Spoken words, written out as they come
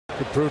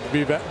could prove to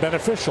be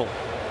beneficial.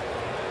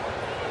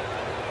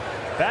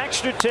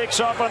 Baxter takes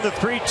off on the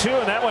 3-2,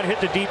 and that one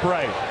hit to deep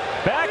right.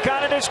 Back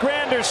on it is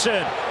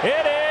Granderson.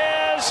 It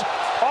is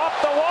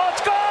off the wall.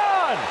 It's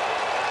gone.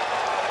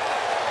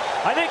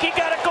 I think he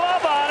got a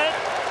glove on it.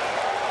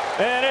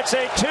 And it's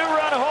a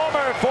 2-run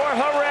homer for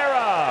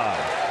Herrera.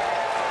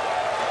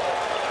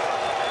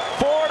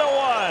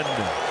 4-1.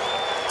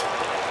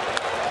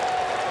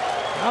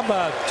 How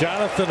about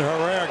Jonathan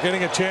Herrera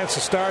getting a chance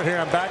to start here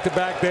on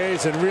back-to-back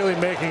days and really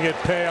making it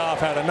pay off?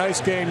 Had a nice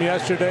game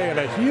yesterday and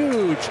a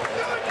huge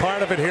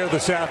part of it here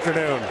this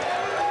afternoon.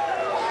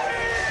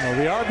 Well,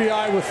 the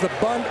RBI with the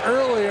bunt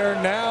earlier,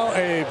 now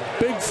a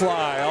big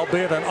fly,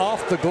 albeit an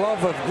off the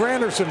glove of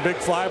Granderson big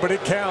fly, but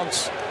it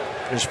counts.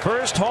 His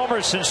first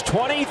homer since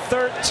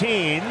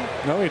 2013.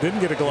 No, he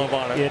didn't get a glove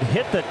on it. It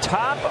hit the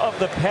top of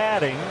the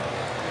padding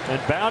and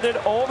bounded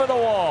over the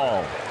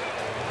wall.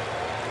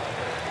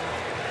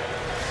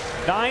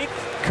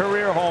 9th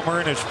career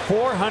homer in his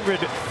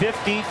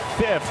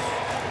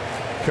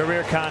 455th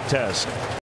career contest.